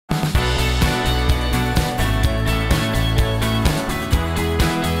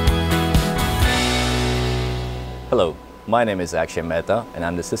My name is Akshay and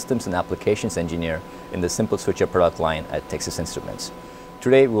I'm the Systems and Applications Engineer in the Simple Switcher product line at Texas Instruments.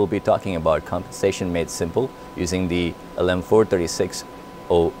 Today we'll be talking about compensation made simple using the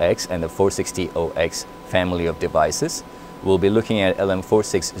LM436OX and the 460OX family of devices. We'll be looking at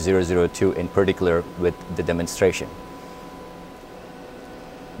LM46002 in particular with the demonstration.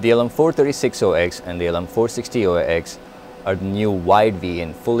 The LM436OX and the LM460OX are the new wide V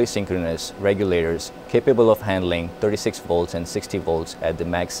and fully synchronous regulators capable of handling 36 volts and 60 volts at the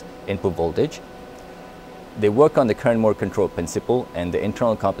max input voltage. They work on the current mode control principle, and the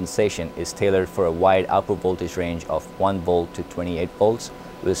internal compensation is tailored for a wide output voltage range of 1 volt to 28 volts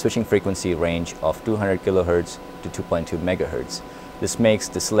with a switching frequency range of 200 kHz to 2.2 MHz. This makes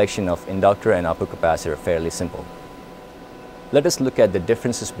the selection of inductor and output capacitor fairly simple. Let us look at the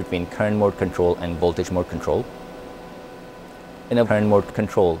differences between current mode control and voltage mode control. In a current mode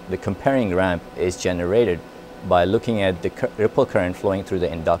control, the comparing ramp is generated by looking at the ripple current flowing through the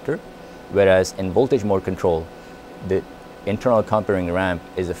inductor, whereas in voltage mode control, the internal comparing ramp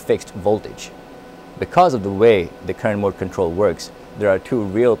is a fixed voltage. Because of the way the current mode control works, there are two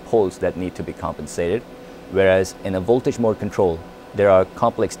real poles that need to be compensated, whereas in a voltage mode control, there are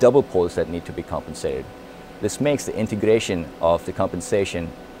complex double poles that need to be compensated. This makes the integration of the compensation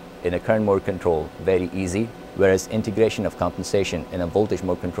in a current mode control very easy, whereas integration of compensation in a voltage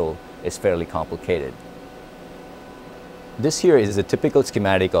mode control is fairly complicated. This here is a typical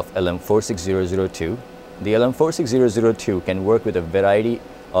schematic of LM46002. The LM46002 can work with a variety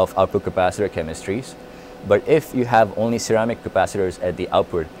of output capacitor chemistries, but if you have only ceramic capacitors at the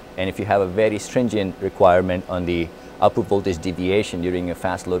output, and if you have a very stringent requirement on the output voltage deviation during a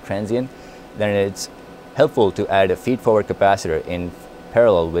fast load transient, then it's helpful to add a feed-forward capacitor in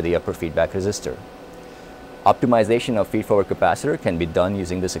parallel with the upper feedback resistor. Optimization of feed-forward capacitor can be done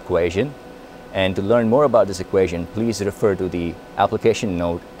using this equation, and to learn more about this equation, please refer to the application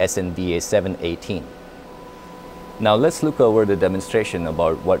note SNBA 718. Now let's look over the demonstration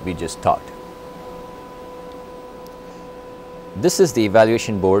about what we just talked. This is the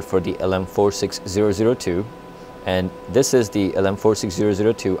evaluation board for the LM46002, and this is the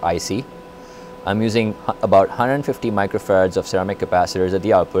LM46002 IC. I'm using about 150 microfarads of ceramic capacitors at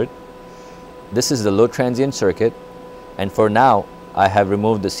the output. This is the low transient circuit, and for now I have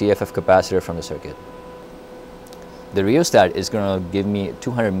removed the CFF capacitor from the circuit. The rheostat is going to give me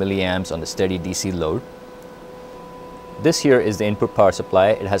 200 milliamps on the steady DC load. This here is the input power supply.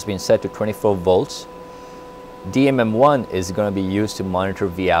 It has been set to 24 volts. DMM1 is going to be used to monitor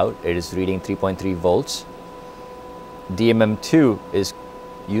Vout. It is reading 3.3 volts. DMM2 is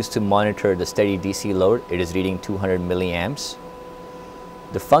used to monitor the steady DC load. It is reading 200 milliamps.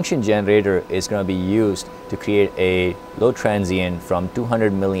 The function generator is going to be used to create a low transient from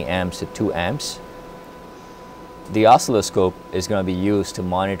 200 milliamps to 2 amps. The oscilloscope is going to be used to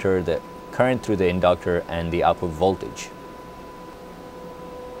monitor the current through the inductor and the output voltage.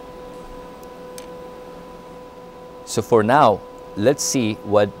 So for now, let's see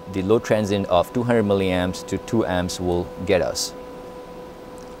what the low transient of 200 milliamps to 2 amps will get us.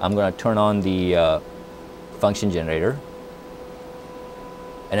 I'm going to turn on the function generator.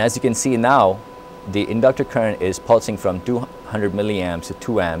 And as you can see now, the inductor current is pulsing from 200 milliamps to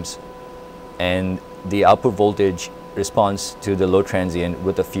 2 amps, and the output voltage responds to the low transient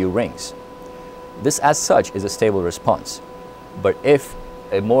with a few rings. This as such is a stable response, but if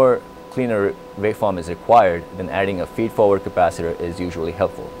a more cleaner waveform is required, then adding a feed-forward capacitor is usually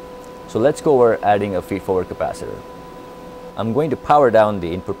helpful. So let's go over adding a feed-forward capacitor. I'm going to power down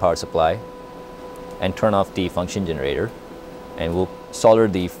the input power supply and turn off the function generator, and we'll solder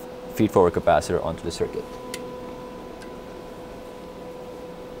the feed-forward capacitor onto the circuit.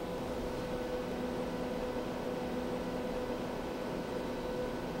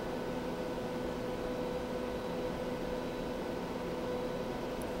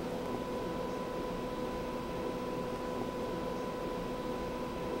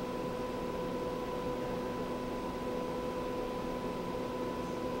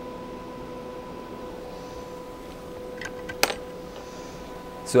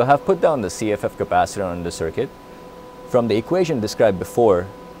 So I have put down the CFF capacitor on the circuit. From the equation described before,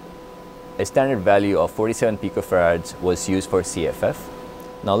 a standard value of 47 picofarads was used for CFF.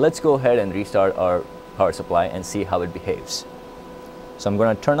 Now let's go ahead and restart our power supply and see how it behaves. So I'm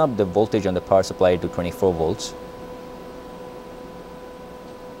going to turn up the voltage on the power supply to 24 volts.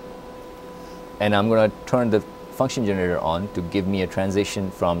 And I'm going to turn the function generator on to give me a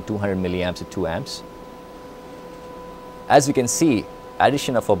transition from 200 milliamps to 2 amps. As you can see,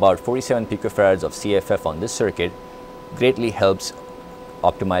 addition of about 47 picofarads of CFF on this circuit greatly helps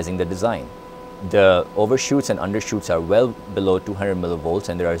optimizing the design. The overshoots and undershoots are well below 200 millivolts,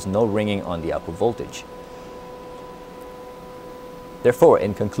 and there is no ringing on the output voltage. Therefore,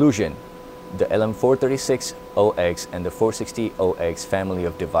 in conclusion, the LM436OX and the 460OX family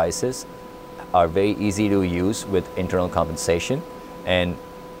of devices are very easy to use with internal compensation and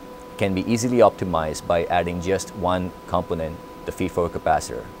can be easily optimized by adding just one component, the feed-forward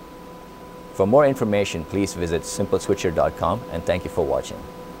capacitor. For more information, please visit simpleswitcher.com, and thank you for watching.